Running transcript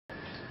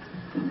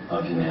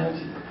of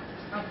humanity.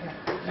 Okay.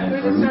 And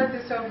We're going to start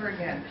this over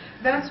again.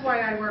 That's why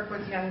I work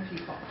with young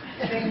people.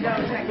 They know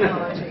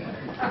technology.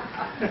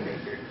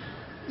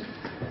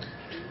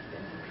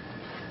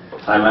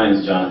 Hi, my name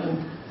is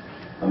Jonathan.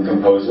 I'm a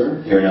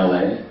composer here in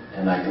LA,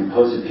 and I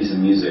composed a piece of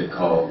music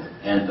called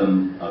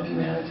Anthem of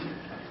Humanity.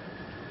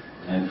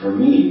 And for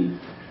me,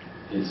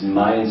 it's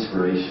my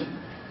inspiration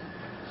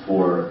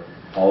for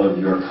all of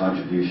your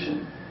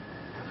contribution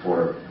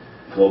for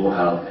global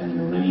health and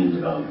Millennium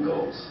Development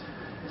Goals.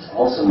 It's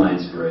also my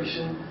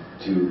inspiration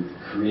to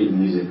create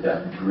music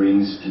that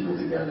brings people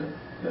together.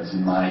 That's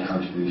my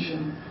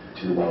contribution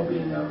to the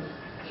well-being of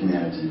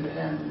humanity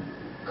and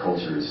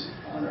cultures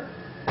on Earth.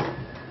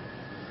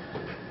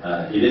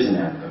 It is an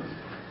anthem,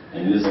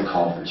 and it is a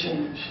call for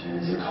change, and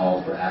it is a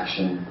call for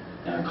action,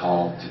 and a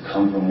call to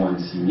come from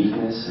one's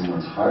uniqueness and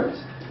one's heart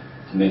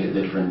to make a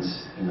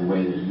difference in the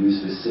way that you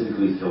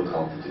specifically feel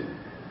called to do.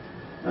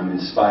 I'm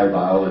inspired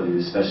by all of you,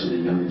 especially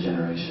the younger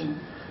generation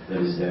that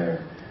is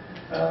there.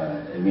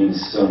 It means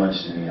so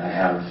much to me. I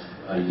have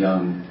a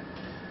young,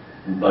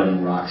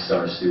 budding rock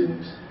star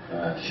student.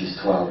 She's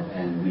 12,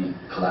 and we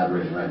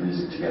collaborate and write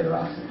music together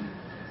often.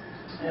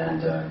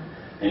 And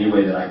any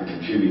way that I can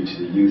contribute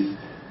to the youth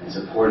and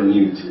supporting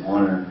you to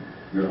honor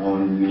your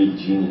own unique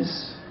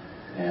genius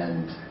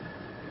and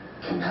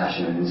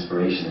compassion and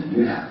inspiration that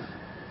you have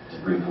to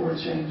bring forward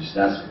change,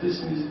 that's what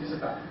this music is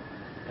about.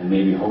 And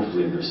maybe,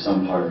 hopefully, there's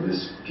some part of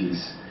this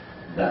piece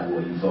that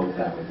will evoke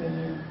that within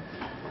you.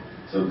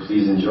 So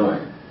please enjoy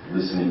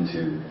listening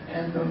to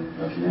Anthem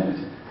of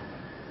Humanity.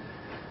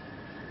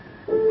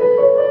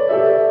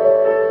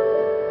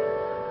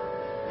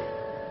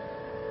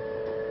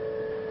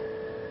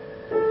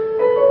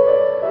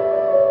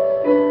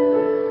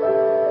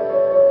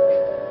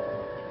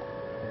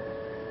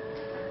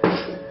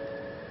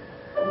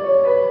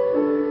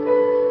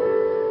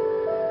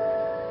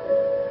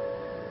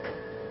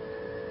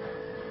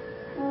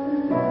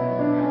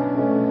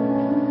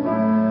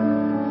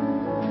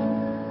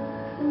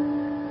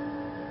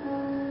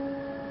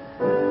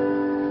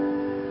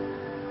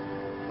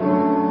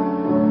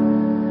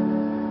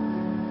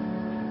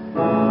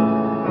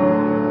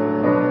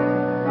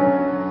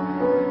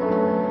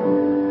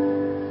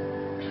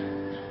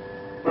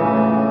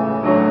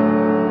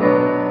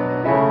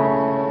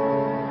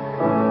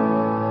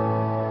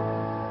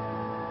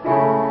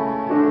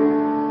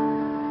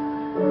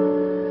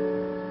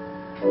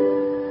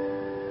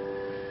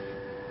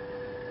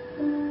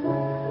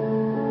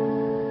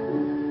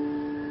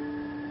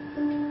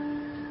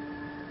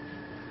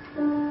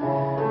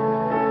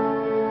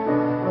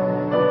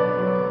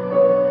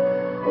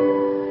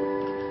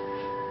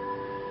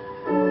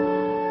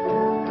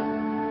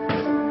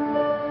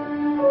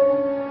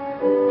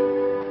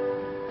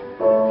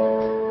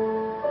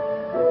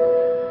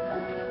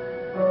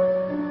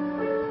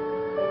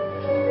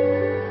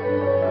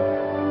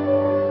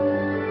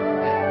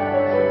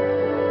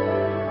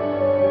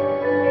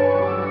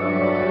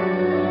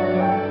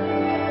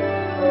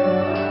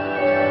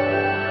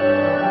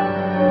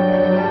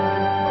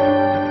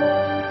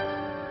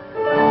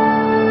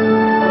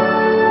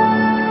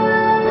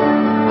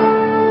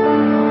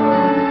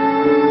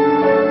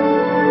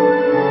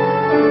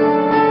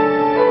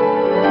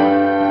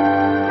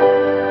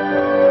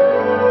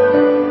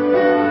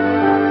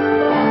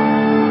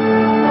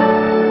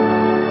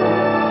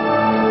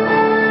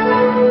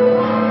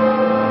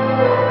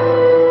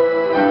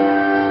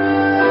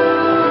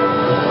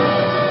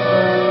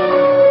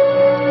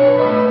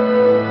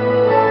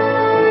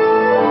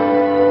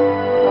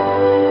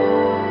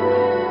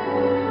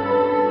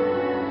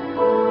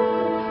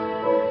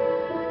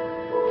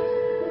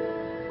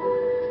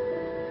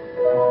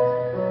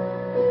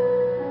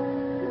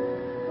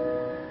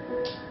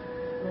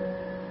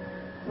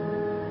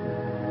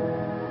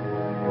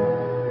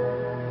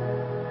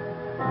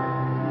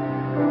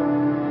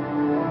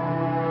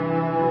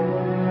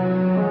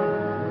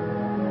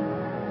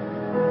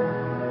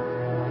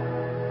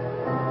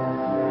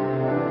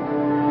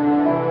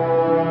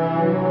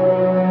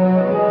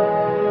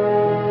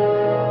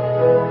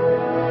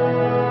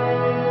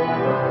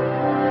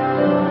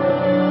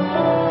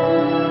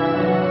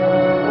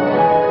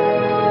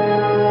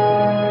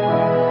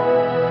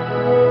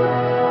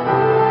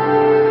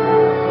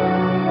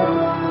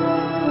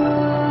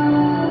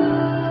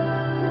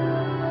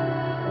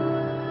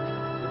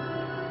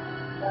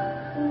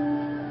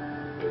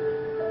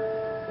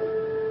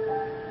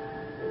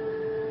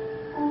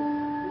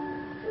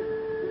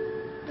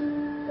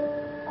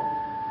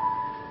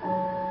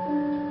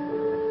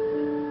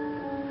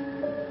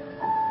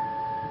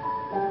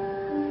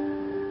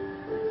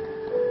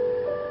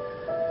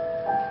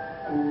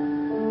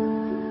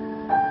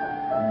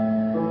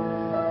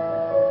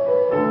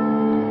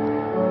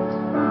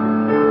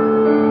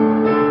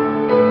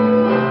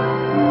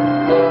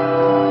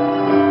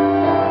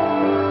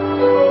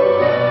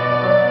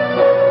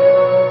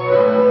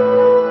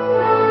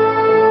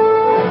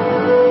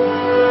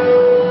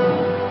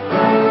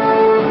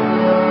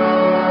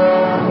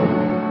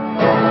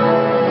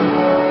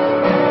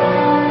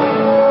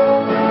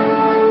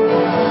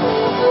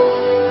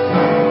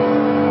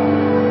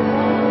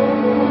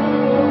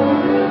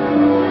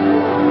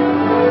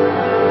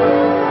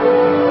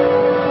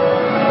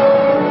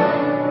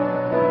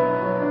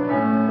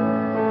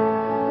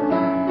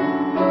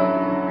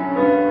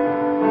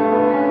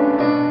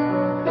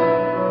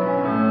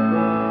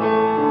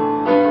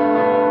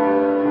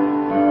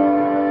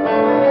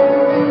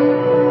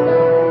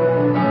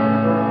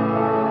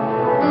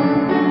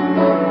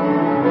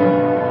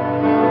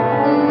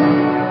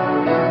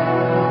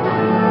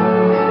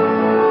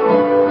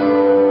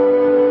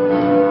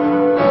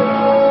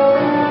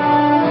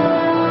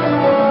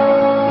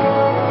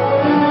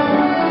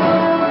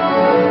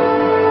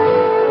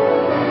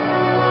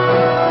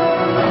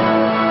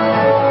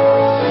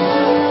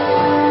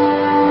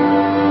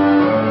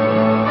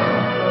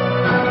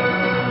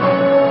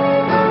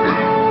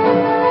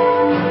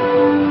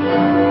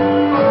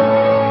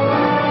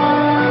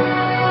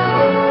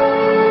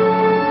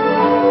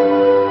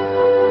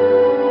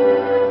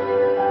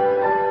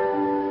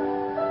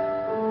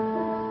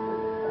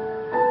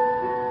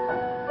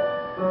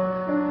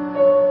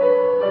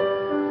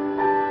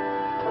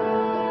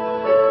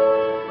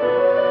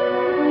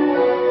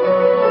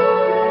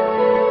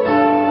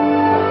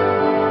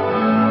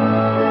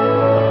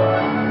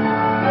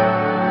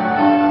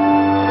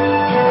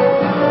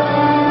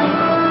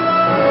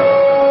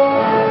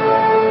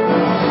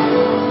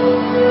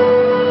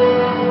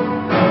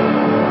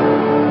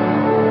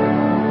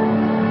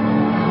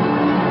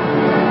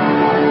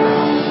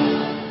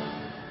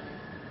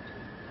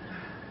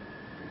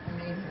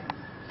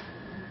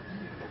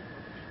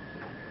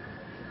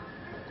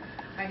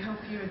 hope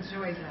you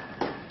enjoyed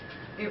that.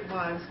 It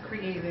was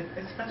created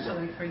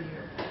especially for you.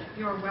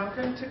 You're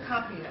welcome to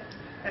copy it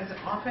as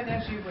often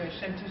as you wish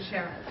and to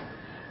share it.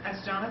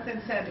 As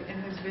Jonathan said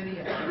in his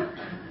video,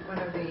 one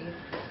of the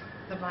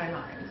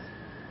bylines,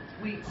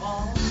 we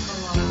all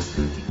belong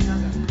to each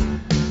other.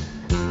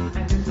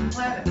 And this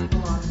planet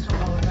belongs to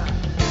all of us.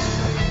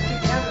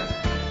 It's together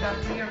that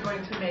we are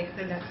going to make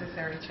the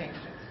necessary changes.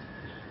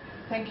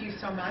 Thank you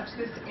so much.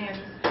 This ends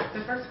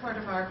the first part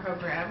of our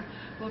program.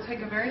 We'll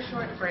take a very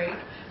short break,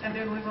 and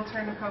then we will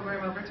turn the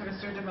program over to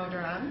Mr.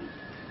 Damodaran,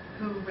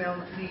 who will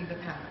lead the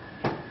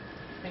panel.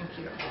 Thank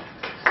you.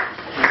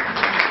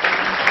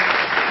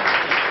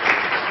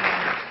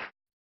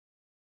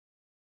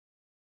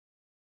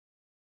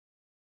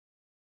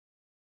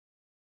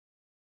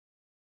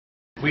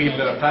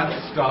 We'll plan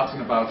to start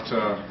in about,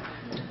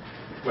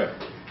 well,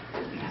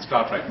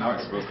 start right now,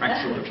 I suppose.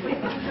 Thanks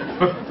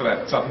for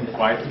that sudden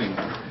quietening.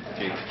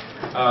 Okay.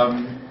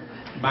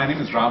 My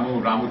name is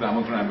Ramu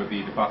Damodaran. I'm with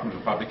the Department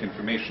of Public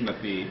Information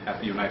at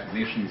the United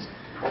Nations,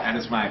 and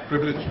it's my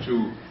privilege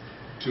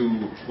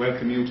to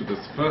welcome you to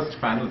this first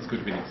panel. It's going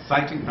to be an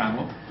exciting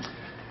panel.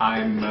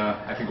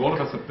 I think all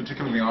of us are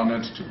particularly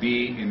honored to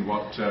be in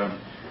what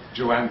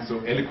Joanne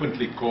so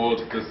eloquently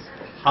called this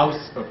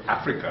House of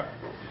Africa.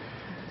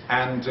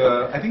 And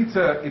I think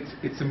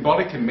it's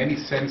symbolic in many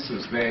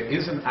senses. There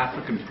is an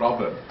African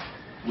proverb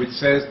which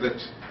says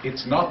that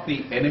it's not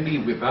the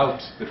enemy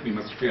without that we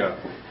must fear,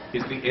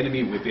 it's the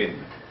enemy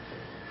within.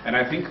 And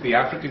I think the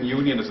African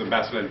Union, as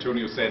Ambassador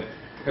António said,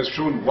 has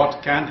shown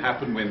what can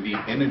happen when the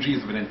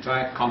energies of an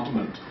entire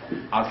continent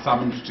are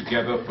summoned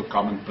together for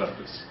common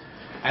purpose.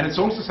 And it's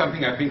also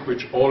something, I think,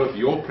 which all of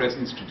your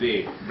presence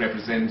today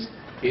represents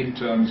in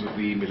terms of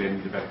the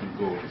Millennium Development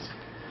Goals.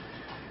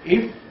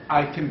 If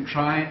I can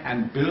try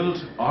and build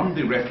on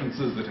the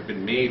references that have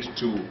been made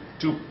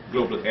to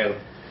global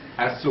health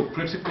as so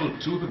critical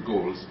to the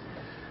goals,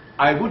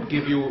 I would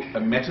give you a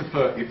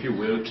metaphor, if you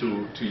will,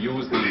 to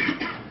use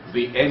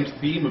the end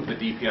theme of the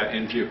DPI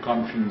NGO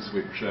conference,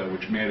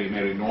 which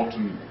Mary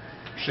Norton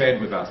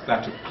shared with us,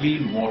 that of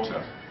clean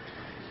water.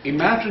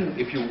 Imagine,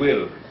 if you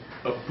will,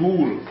 a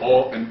pool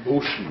or an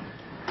ocean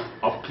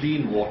of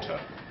clean water,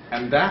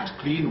 and that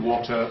clean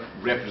water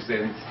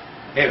represents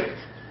health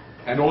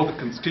and all the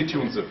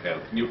constituents of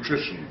health: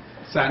 nutrition,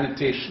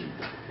 sanitation,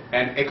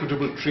 an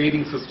equitable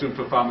trading system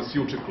for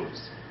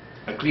pharmaceuticals,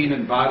 a clean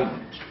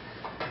environment.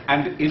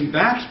 And in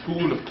that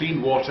pool of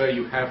clean water,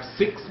 you have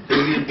 6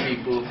 billion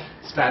people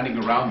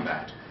standing around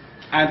that.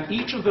 And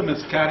each of them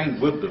is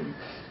carrying with them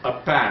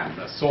a pan,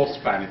 a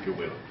saucepan, if you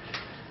will.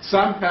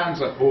 Some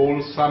pans are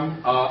whole,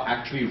 some are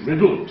actually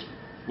riddled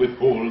with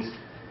holes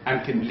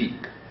and can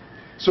leak.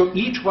 So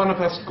each one of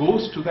us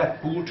goes to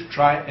that pool to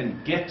try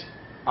and get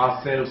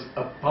ourselves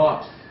a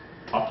part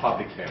of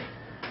public health.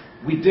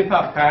 We dip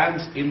our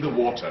pans in the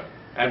water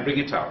and bring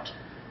it out.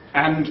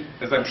 And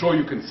as I'm sure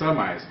you can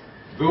surmise,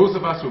 those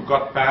of us who've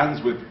got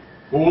pans with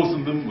holes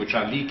in them which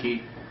are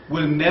leaky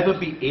will never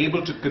be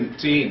able to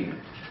contain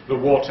the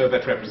water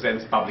that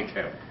represents public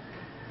health.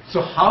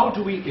 So how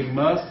do we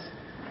immerse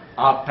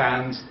our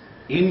pans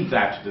in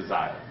that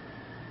desire?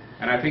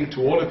 And I think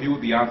to all of you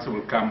the answer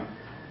will come: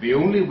 the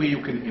only way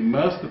you can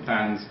immerse the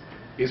pans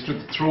is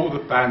to throw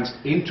the pans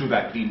into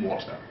that clean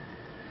water.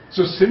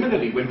 So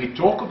similarly, when we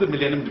talk of the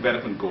Millennium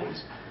Development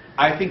Goals,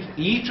 I think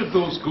each of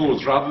those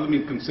goals, rather than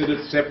being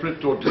considered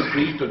separate or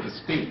discrete or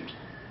distinct,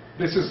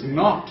 this is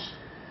not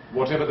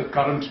whatever the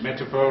current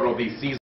metaphor or the season